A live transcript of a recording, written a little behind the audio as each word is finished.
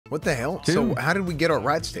What the hell? So how did we get our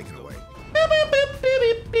rights taken away?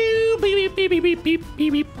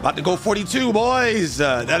 About to go 42, boys.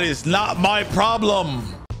 That is not my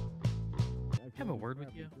problem. Have a word with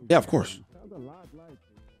you? Yeah, of course.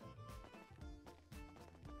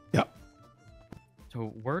 Yeah.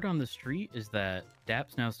 So word on the street is that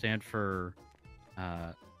DAPs now stand for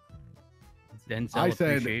Denzel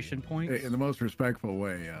appreciation points. In the most respectful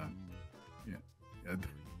way.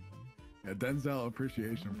 Denzel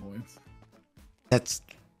appreciation points. That's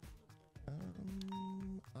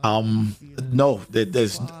no,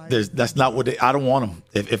 there's that's not what I don't want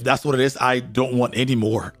them. If that's what it is, I don't want any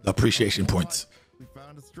more appreciation points.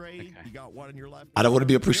 Okay. I don't want to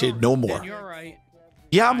be appreciated no more. You're right.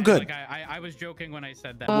 Yeah, I'm good. I was joking when I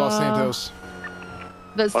said that. Los Santos.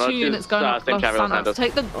 There's 2 units going up Los Santos.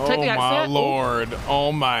 Take the exit. My Lord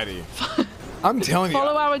Almighty. I'm telling you.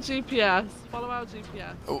 Follow our GPS. Follow our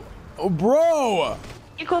GPS. Oh, bro.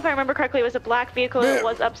 Vehicle, if I remember correctly, it was a black vehicle. It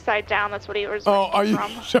was upside down. That's what he was. Oh, are you from.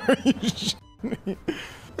 sure?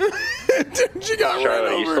 Dude, she got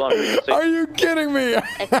run over. Are you kidding me?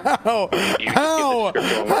 How? How,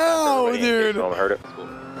 dude? Go.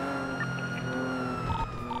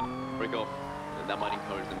 That might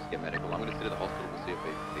encourage them to get medical. I'm going to sit at the hospital and see if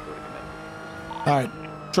they go to get medical. All right,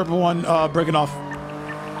 111 breaking off.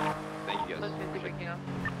 Thank you guys.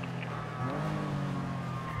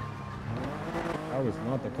 That was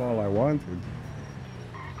not the call I wanted.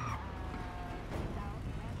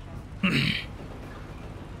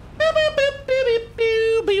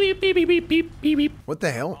 What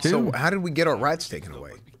the hell? So how did we get our rights taken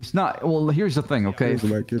away? It's not. Well, here's the thing, okay?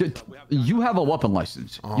 You have a weapon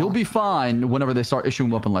license. You'll be fine whenever they start issuing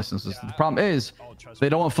weapon licenses. The problem is they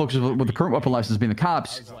don't want folks with the current weapon license being the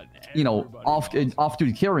cops, you know,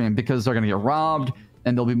 off-duty carrying because they're going to get robbed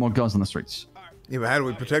and there'll be more guns on the streets. Yeah, but how do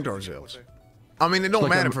we protect ourselves? I mean, it don't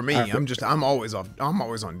matter for me. I'm always on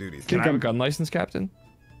duty. Can I have a gun license, Captain?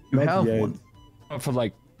 You have one. For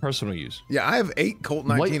like personal use. Yeah, I have 8 Colt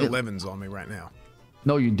 1911s on me right now.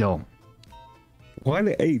 No, you don't. Why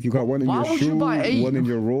the 8? You got one in your shoe, one in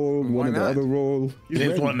your roll, one in the other roll.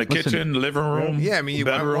 There's one in the kitchen, the living room. Yeah, I mean, you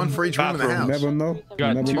have one for each room in the house. Never know. You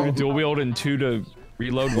got 2 dual wield and 2 to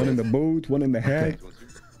reload. One in the boot, one in the head.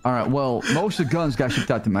 All right, well, most of the guns got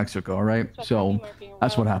shipped out to Mexico, all right? So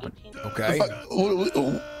that's what happened. Okay.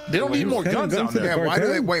 They don't need more guns out there. Yeah, why do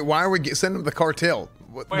they? Wait, why are we sending them to the cartel?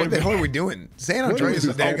 What the hell are we doing? San Andreas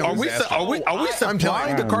is damn. Are we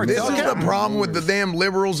supplying the cartel? This is the problem with the damn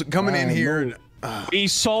liberals coming in here. We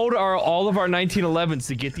sold all of our 1911s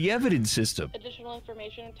to get the evidence system. Additional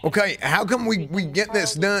information. Okay, how come we get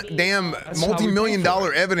this damn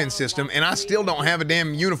multi-million-dollar evidence system and I still don't have a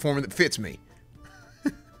damn uniform that fits me?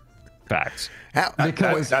 Facts.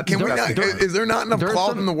 Because can we not? Is there not enough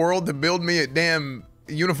cloth in the world to build me a damn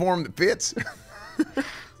uniform that fits?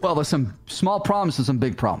 Well, there's some small problems and some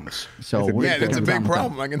big problems. So yeah, that's a big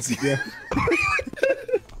problem. I can see. Yeah.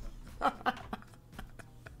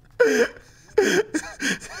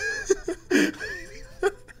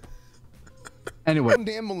 Anyway,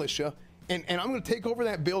 damn militia, and I'm going to take over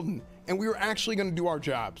that building, and we were actually going to do our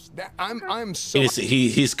jobs. That I'm so.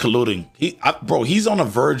 He's colluding. Bro, he's on the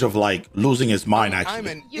verge of like losing his mind. Actually, I'm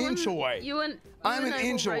an inch away. I'm an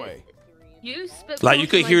inch away. Like you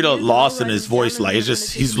could hear the loss in his voice. Like it's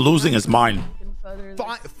just he's losing his mind.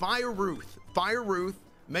 Fire Ruth. Fire Ruth.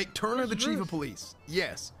 Make Turner the chief of police.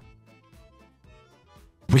 Yes.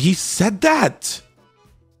 But he said that.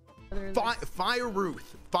 Fire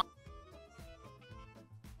Ruth.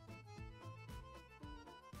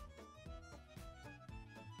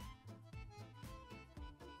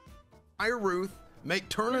 Fire Ruth. Make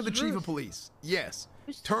Turner the chief of police. Yes.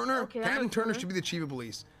 Turner. Captain Turner should be the chief of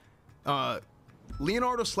police.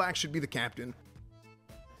 Leonardo Slack should be the captain.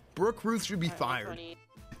 Brooke Ruth should be fired.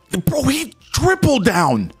 Bro, he tripled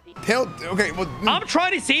down. Okay, well, I'm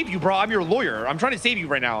trying to save you, bro. I'm your lawyer. I'm trying to save you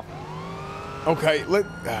right now. Okay,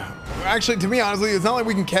 actually, to be honest, it's not like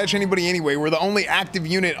we can catch anybody anyway. We're the only active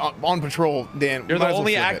unit on patrol, Dan. You're the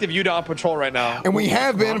only active unit on patrol right now. And we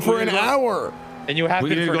have been for an hour. And you have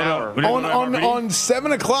been for an hour. On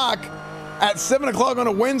 7 o'clock. At 7 o'clock on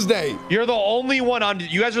a Wednesday. You're the only one on.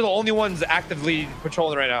 You guys are the only ones actively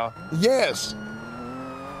patrolling right now. Yes.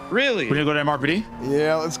 Really? We gonna go to MRPD?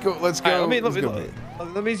 Yeah, let's go. Let's go.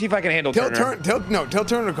 Let me see if I can handle Turner. Tell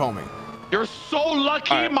Turner to call me. You're so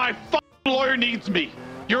lucky my fucking lawyer needs me.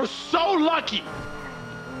 You're so lucky.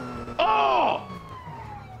 Oh!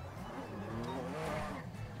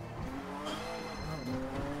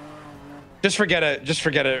 Just forget it. Just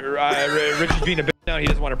forget it. Richard's being a bitch now. He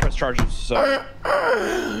doesn't want to press charges. So.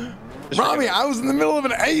 Rami, I was in the middle of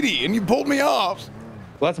an 80 and you pulled me off.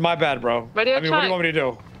 Well, that's my bad, bro. Radio I mean, what do you want me to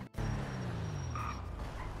do?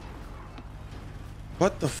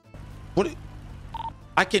 What the? What?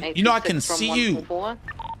 I can. You know, I can see you.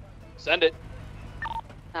 Send it.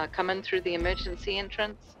 Coming through the emergency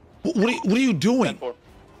entrance. What are you doing?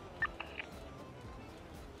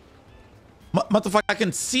 Motherfucker, I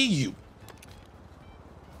can see you.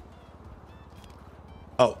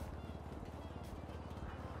 Oh.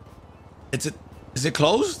 Is it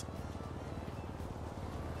closed?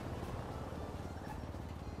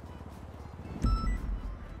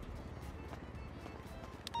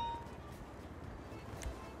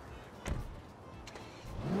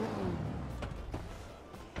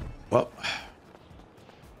 Well,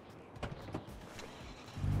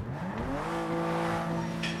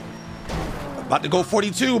 about to go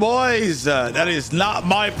 42, boys. That is not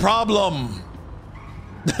my problem.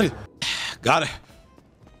 Got it.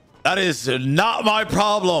 That is not my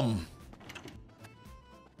problem.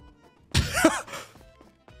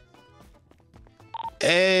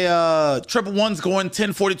 Hey, 111's going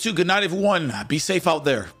 1042. Good night, everyone. Be safe out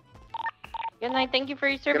there. Good night. Thank you for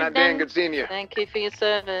your service. Good night, Dan. Good seeing you. Thank you for your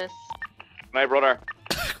service. Night, brother.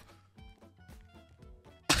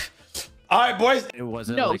 All right, boys. It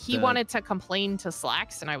wasn't. No, like he wanted to complain to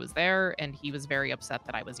Slacks, and I was there, and he was very upset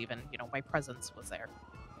that I was even, you know, my presence was there.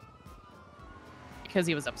 Because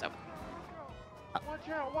he was upset with me. Watch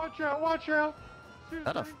out, watch out, watch out.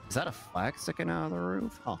 Is that a flag sticking out of the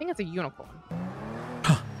roof? I think it's a unicorn.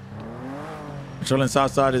 Patrolling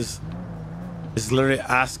Southside is literally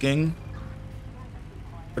asking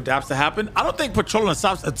for DAPs to happen. I don't think patrolling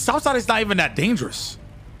Southside is not even that dangerous.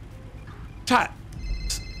 Chat.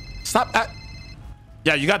 Stop that.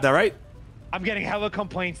 Yeah, you got that right. I'm getting hella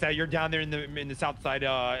complaints that you're down there in the south side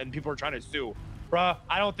and people are trying to sue. Bruh,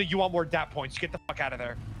 I don't think you want more DAP points. Get the fuck out of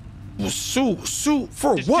there. Well, sue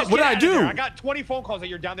for what? What did I do? I got 20 phone calls that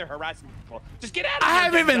you're down there harassing people. Just get out of here. I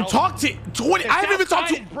haven't even talked to 20. I haven't even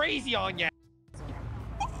talked to. Crazy on you.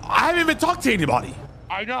 I haven't even talked to anybody.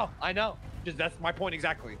 I know. Just that's my point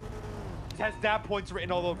exactly. It has DAP points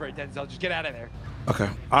written all over it, Denzel. Just get out of there. Okay.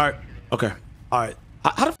 All right. Okay. All right.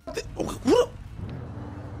 How the fuck? Who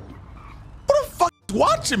the fuck is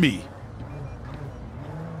watching me?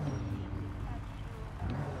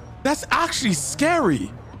 That's actually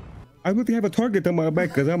scary. I really have a target on my back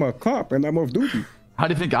because I'm a cop and I'm off duty. How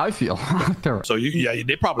do you think I feel? So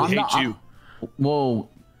they probably hate you. Well,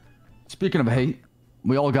 speaking of hate,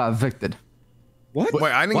 we all got evicted. What?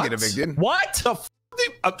 Wait, I didn't get evicted. What? The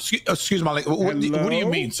excuse my language. What do you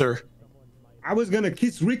mean, sir? I was gonna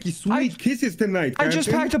kiss Ricky sweet kisses tonight. I just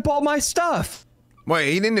packed up all my stuff.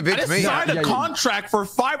 Wait, he didn't evict me. I signed a contract for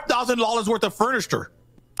 $5,000 worth of furniture.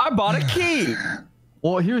 I bought a key.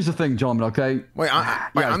 Well, here's the thing, gentlemen, okay? Wait,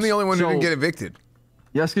 I'm the only one who didn't get evicted.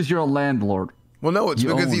 Yes, because you're a landlord. Well, no, it's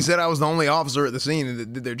because he said I was the only officer at the scene and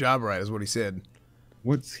that did their job right, is what he said.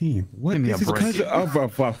 What scene? What? Give me a break. I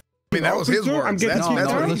mean, that was his words. That's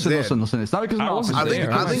what he said. Listen. It's not because I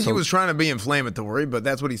think he was trying to be inflammatory, but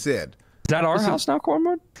that's what he said. Is that our house now,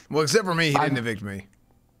 Cornwood? Well, except for me, he didn't evict me.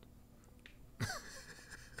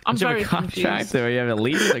 I'm very confused. Do you have a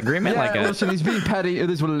lease agreement? Yeah, listen, he's being petty. It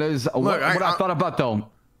is what it is. Look, what I thought about though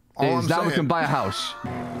is now we can buy a house.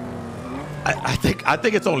 I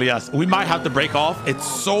think it's only us. We might have to break off. It's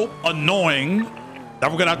so annoying that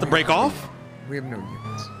we're gonna have to break off. We have no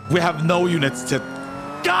units. We have no units to.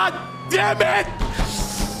 God damn it!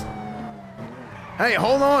 Hey,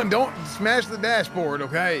 hold on! Don't smash the dashboard,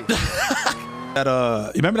 okay?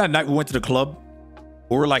 You remember that night we went to the club?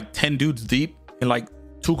 We were like 10 dudes deep and like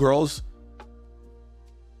 2 girls.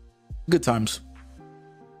 Good times.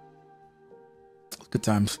 Good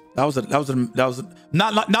times. That was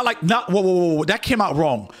not whoa. That came out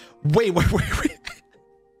wrong. Wait.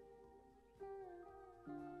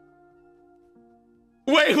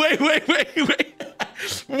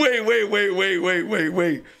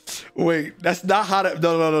 Wait. That's not how that.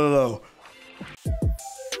 No.